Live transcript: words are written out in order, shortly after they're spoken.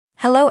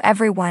Hello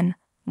everyone,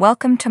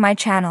 welcome to my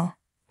channel.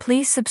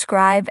 Please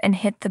subscribe and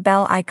hit the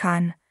bell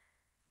icon.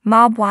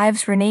 Mob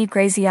Wives Renee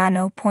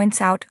Graziano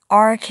points out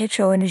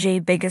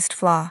RHONJ's biggest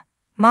flaw.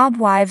 Mob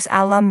Wives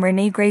alum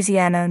Renee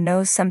Graziano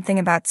knows something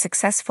about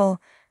successful,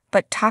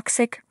 but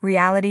toxic,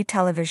 reality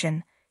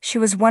television. She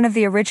was one of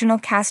the original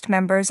cast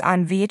members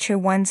on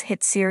VH1's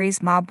hit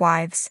series Mob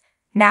Wives.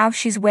 Now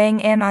she's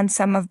weighing in on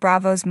some of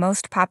Bravo's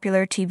most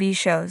popular TV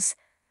shows.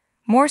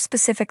 More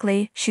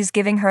specifically, she's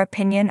giving her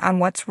opinion on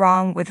what's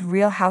wrong with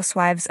Real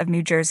Housewives of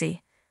New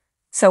Jersey.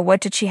 So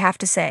what did she have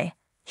to say?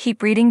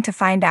 Keep reading to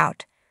find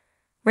out.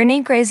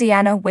 Renee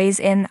Graziano weighs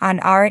in on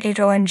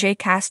RHONJ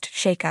cast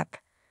shakeup.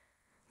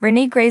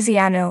 Renee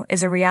Graziano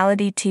is a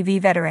reality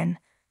TV veteran.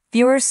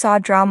 Viewers saw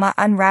drama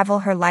unravel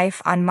her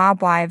life on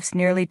Mob Wives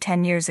nearly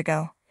 10 years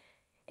ago.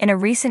 In a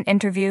recent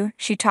interview,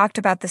 she talked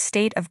about the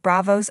state of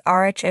Bravo's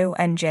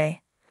RHONJ.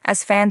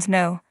 As fans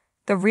know,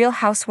 The Real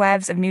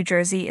Housewives of New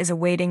Jersey is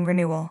awaiting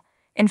renewal.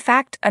 In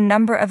fact, a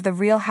number of the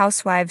Real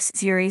Housewives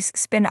series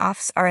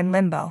spin-offs are in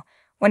limbo.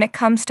 When it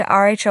comes to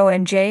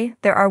RHONJ,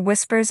 there are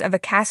whispers of a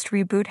cast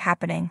reboot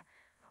happening.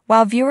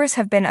 While viewers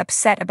have been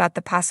upset about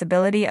the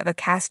possibility of a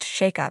cast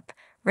shakeup,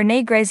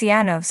 Renee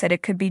Graziano said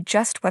it could be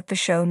just what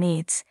the show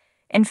needs.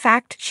 In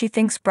fact, she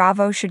thinks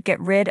Bravo should get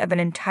rid of an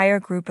entire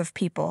group of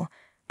people,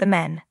 the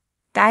men.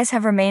 Guys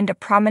have remained a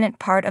prominent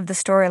part of the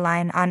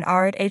storyline on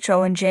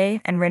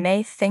RHONJ, and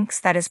Renee thinks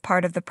that is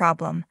part of the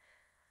problem.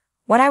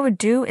 What I would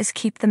do is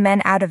keep the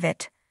men out of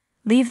it.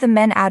 Leave the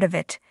men out of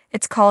it.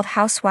 It's called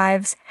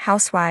Housewives,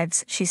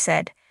 she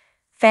said.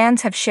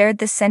 Fans have shared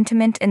this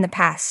sentiment in the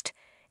past.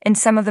 In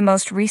some of the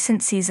most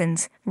recent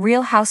seasons,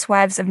 Real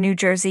Housewives of New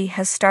Jersey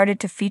has started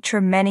to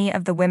feature many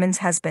of the women's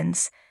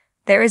husbands.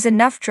 There is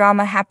enough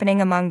drama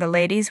happening among the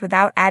ladies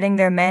without adding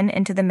their men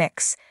into the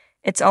mix.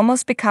 It's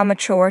almost become a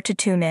chore to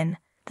tune in.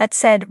 That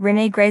said,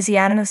 Renee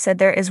Graziano said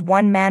there is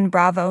one man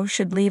Bravo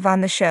should leave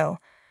on the show.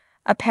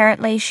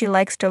 Apparently, she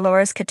likes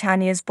Dolores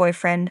Catania's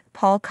boyfriend,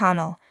 Paul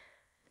Connell.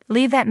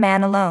 Leave that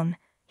man alone.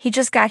 He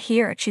just got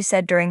here, she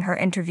said during her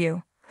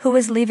interview. Who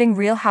is leaving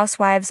Real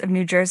Housewives of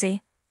New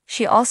Jersey?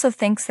 She also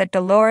thinks that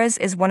Dolores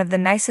is one of the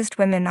nicest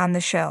women on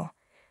the show.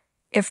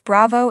 If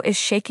Bravo is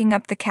shaking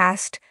up the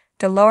cast,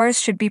 Dolores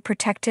should be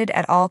protected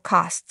at all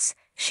costs.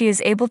 She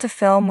is able to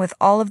film with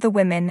all of the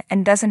women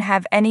and doesn't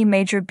have any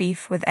major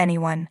beef with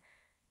anyone.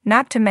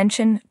 Not to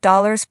mention,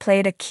 Dolores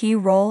played a key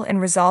role in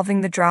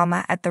resolving the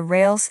drama at the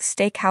Rails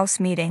Steakhouse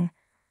meeting.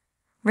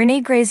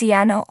 Renee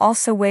Graziano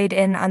also weighed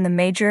in on the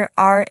major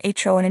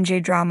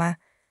RHONJ drama,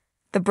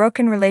 the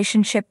broken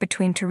relationship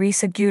between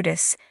Teresa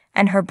Giudice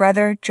and her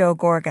brother Joe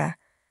Gorga.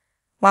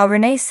 While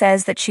Renee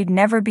says that she'd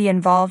never be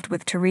involved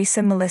with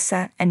Teresa,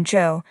 Melissa, and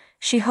Joe,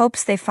 she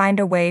hopes they find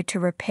a way to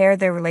repair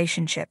their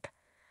relationship.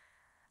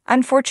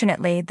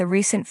 Unfortunately, the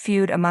recent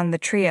feud among the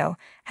trio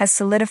has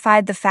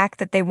solidified the fact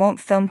that they won't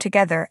film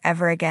together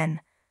ever again.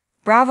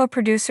 Bravo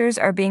producers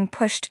are being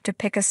pushed to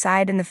pick a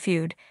side in the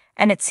feud,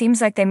 and it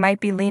seems like they might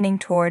be leaning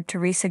toward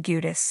Teresa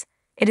Giudice.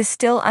 It is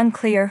still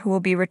unclear who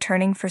will be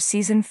returning for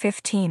season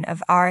 15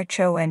 of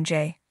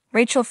RHONJ.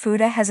 Rachel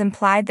Fuda has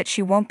implied that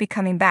she won't be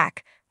coming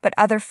back, but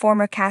other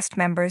former cast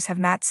members have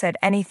not said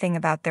anything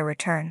about their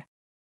return.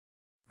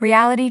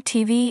 Reality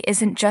TV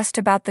isn't just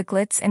about the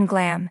glitz and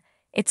glam,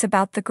 it's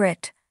about the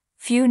grit.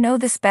 Few know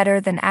this better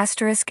than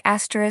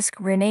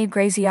Renee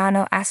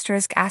Graziano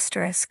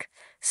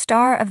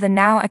star of the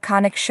now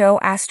iconic show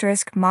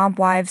Mob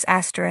Wives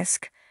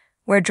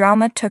where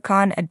drama took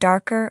on a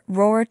darker,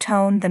 rawer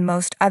tone than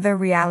most other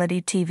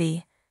reality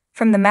TV.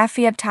 From the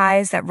mafia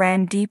ties that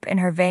ran deep in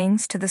her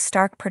veins to the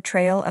stark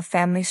portrayal of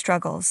family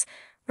struggles,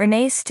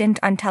 Renee's stint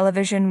on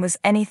television was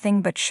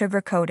anything but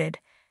sugar-coated.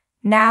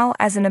 Now,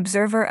 as an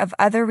observer of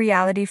other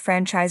reality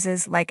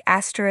franchises like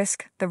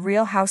The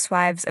Real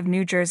Housewives of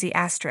New Jersey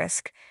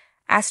RHONJ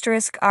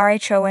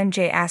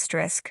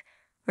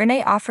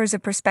Renee offers a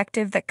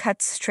perspective that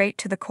cuts straight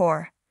to the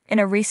core. In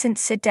a recent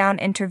sit-down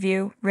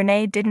interview,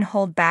 Renee didn't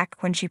hold back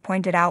when she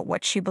pointed out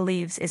what she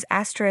believes is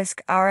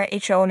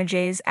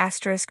RHONJ's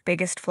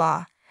biggest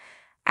flaw.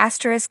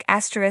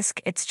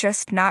 It's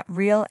just not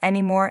real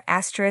anymore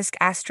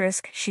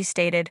she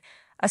stated,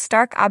 a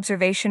stark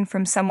observation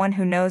from someone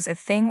who knows a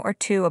thing or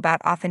two about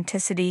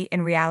authenticity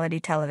in reality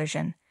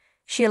television.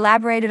 She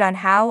elaborated on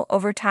how,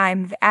 over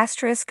time, the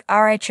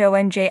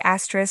RHONJ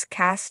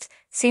cast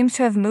seems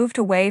to have moved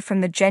away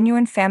from the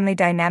genuine family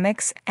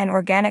dynamics and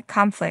organic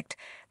conflict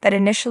that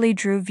initially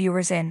drew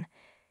viewers in.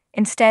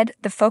 Instead,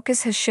 the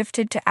focus has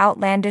shifted to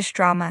outlandish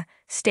drama,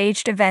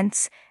 staged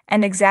events,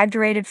 and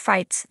exaggerated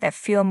fights that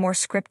feel more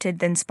scripted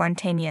than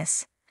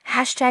spontaneous. #,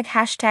 a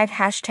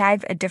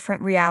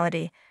different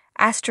reality.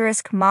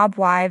 Mob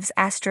Wives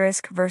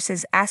versus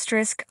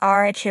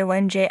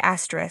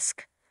RHONJ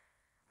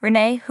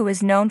Renee, who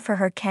is known for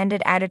her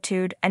candid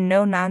attitude and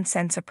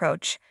no-nonsense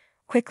approach,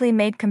 quickly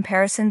made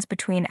comparisons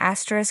between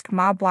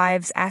Mob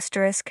Wives and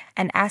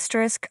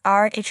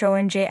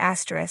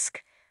RHONJ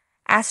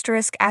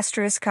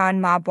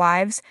on Mob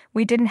Wives,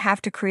 we didn't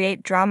have to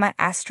create drama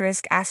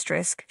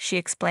she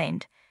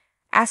explained.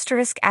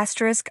 Asterisk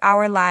asterisk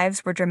our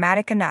lives were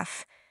dramatic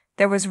enough.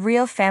 There was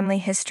real family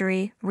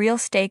history, real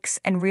stakes,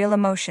 and real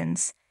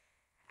emotions.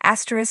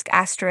 Asterisk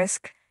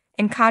asterisk.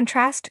 In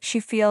contrast, she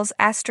feels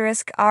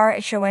asterisk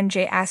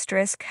RHONJ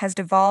asterisk has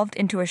devolved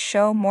into a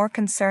show more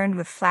concerned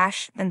with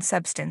flash than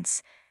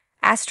substance.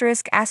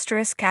 Asterisk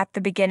asterisk at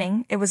the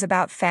beginning, it was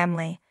about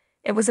family.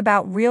 It was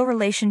about real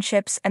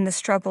relationships and the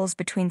struggles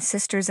between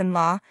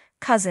sisters-in-law,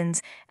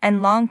 cousins,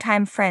 and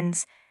longtime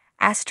friends.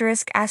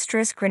 Asterisk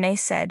asterisk Renee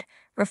said,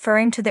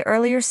 referring to the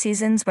earlier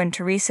seasons when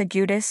Teresa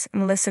Giudice,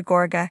 Melissa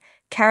Gorga,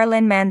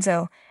 Carolyn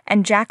Manzo,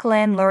 and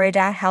Jacqueline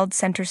Loreda held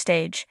center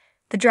stage.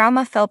 The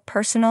drama felt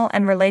personal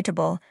and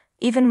relatable,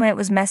 even when it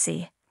was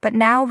messy. But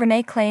now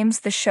Renee claims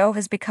the show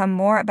has become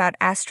more about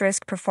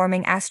asterisk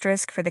performing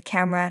asterisk for the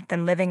camera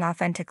than living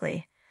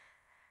authentically.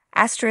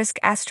 Asterisk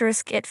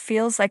asterisk it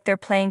feels like they're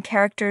playing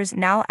characters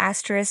now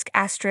asterisk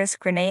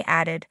asterisk Renee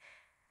added.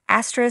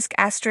 Asterisk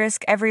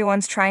asterisk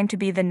everyone's trying to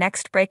be the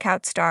next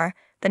breakout star,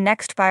 the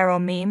next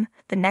viral meme,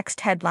 the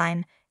next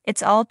headline.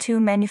 It's all too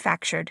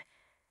manufactured.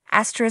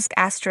 Asterisk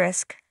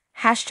asterisk.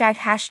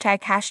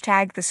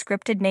 Hashtag the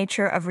scripted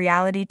nature of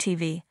reality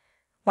TV.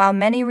 While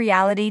many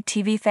reality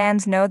TV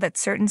fans know that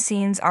certain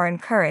scenes are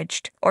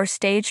encouraged or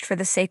staged for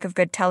the sake of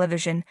good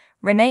television,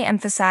 Renee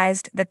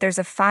emphasized that there's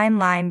a fine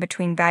line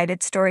between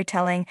guided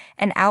storytelling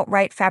and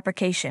outright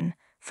fabrication.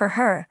 For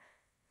her,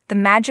 the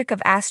magic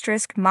of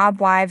asterisk Mob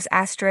Wives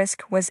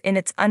asterisk was in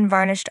its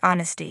unvarnished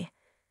honesty.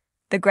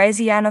 The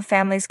Graziano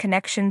family's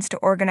connections to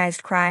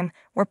organized crime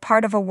were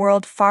part of a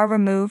world far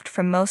removed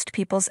from most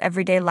people's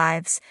everyday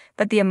lives,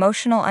 but the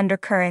emotional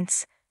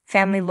undercurrents,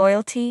 family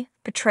loyalty,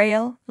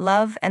 betrayal,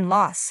 love, and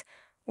loss,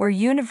 were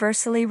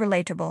universally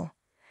relatable.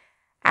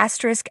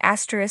 Asterisk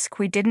asterisk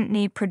we didn't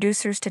need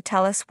producers to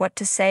tell us what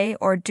to say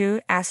or do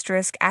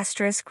asterisk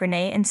asterisk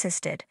Renee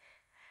insisted.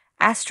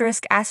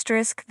 Asterisk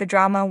asterisk the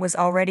drama was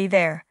already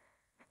there.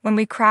 When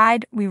we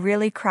cried, we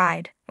really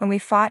cried. When we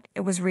fought,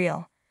 it was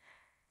real.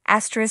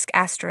 Asterisk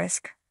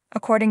asterisk.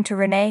 According to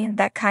Renee,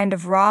 that kind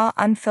of raw,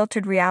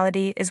 unfiltered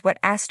reality is what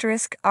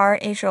asterisk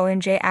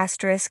RHONJ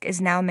asterisk is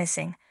now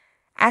missing.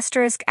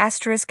 Asterisk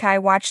asterisk I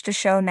watched the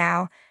show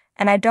now,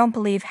 and I don't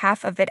believe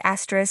half of it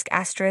asterisk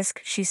asterisk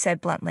she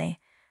said bluntly.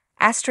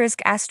 Asterisk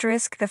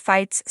asterisk the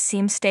fights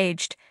seem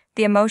staged,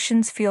 the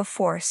emotions feel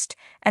forced,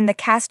 and the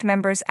cast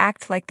members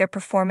act like they're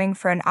performing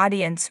for an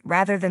audience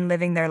rather than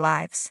living their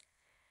lives.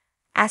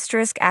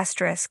 Asterisk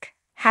asterisk.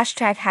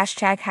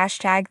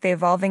 Hashtag the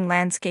evolving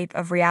landscape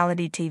of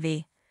reality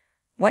TV.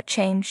 What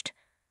changed?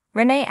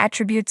 Renee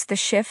attributes the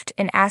shift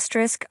in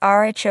asterisk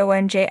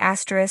RHONJ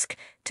asterisk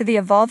to the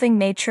evolving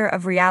nature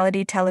of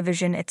reality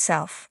television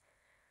itself.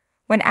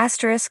 When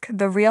asterisk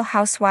the Real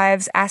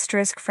Housewives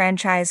asterisk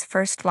franchise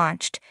first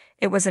launched,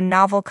 it was a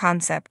novel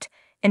concept,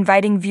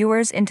 inviting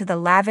viewers into the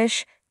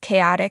lavish,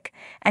 chaotic,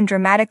 and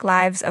dramatic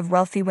lives of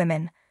wealthy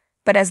women.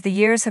 But as the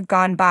years have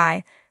gone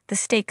by, the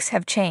stakes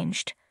have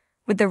changed.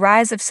 With the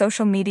rise of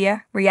social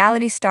media,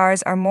 reality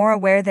stars are more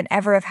aware than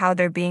ever of how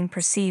they're being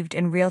perceived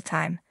in real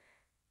time.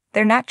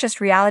 They're not just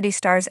reality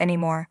stars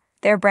anymore,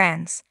 they're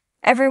brands.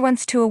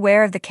 Everyone's too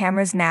aware of the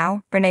cameras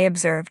now, Renee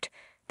observed.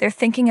 They're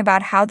thinking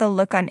about how they'll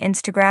look on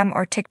Instagram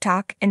or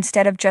TikTok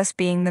instead of just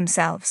being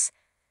themselves.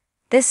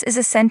 This is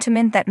a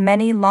sentiment that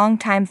many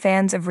longtime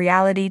fans of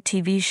reality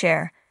TV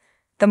share.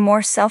 The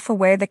more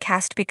self-aware the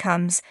cast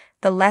becomes,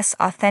 the less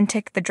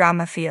authentic the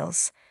drama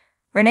feels.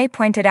 Renee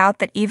pointed out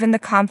that even the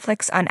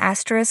conflicts on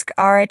asterisk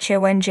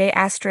RHONJ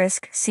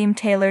asterisk seem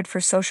tailored for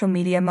social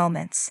media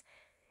moments.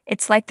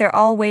 It's like they're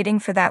all waiting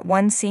for that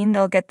one scene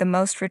they'll get the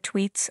most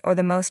retweets or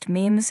the most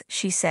memes,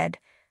 she said.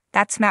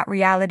 That's not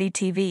reality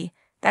TV,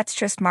 that's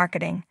just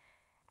marketing.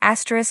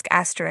 Asterisk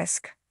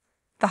asterisk.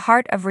 The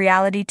heart of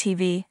reality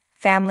TV,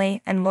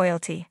 family and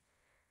loyalty.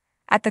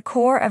 At the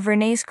core of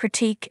Renee's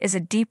critique is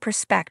a deep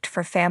respect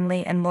for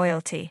family and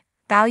loyalty,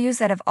 values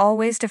that have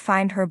always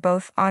defined her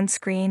both on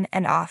screen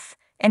and off.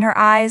 In her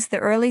eyes, the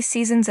early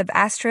seasons of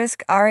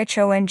asterisk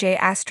RHONJ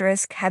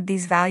asterisk had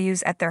these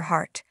values at their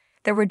heart.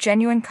 There were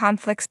genuine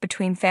conflicts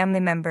between family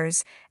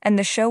members, and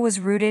the show was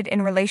rooted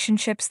in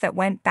relationships that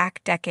went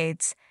back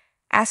decades.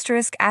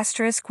 Asterisk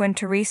asterisk when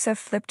Teresa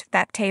flipped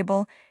that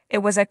table, it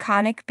was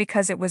iconic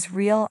because it was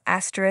real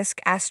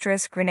asterisk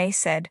asterisk Renee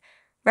said,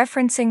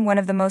 referencing one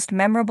of the most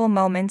memorable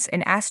moments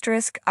in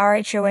asterisk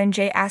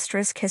RHONJ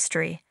asterisk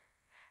history.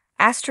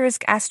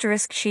 Asterisk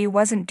asterisk she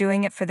wasn't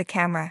doing it for the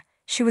camera.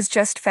 She was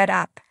just fed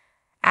up.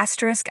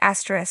 Asterisk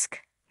asterisk.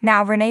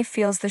 Now Renee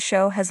feels the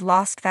show has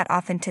lost that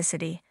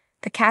authenticity.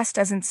 The cast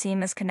doesn't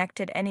seem as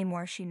connected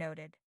anymore, she noted.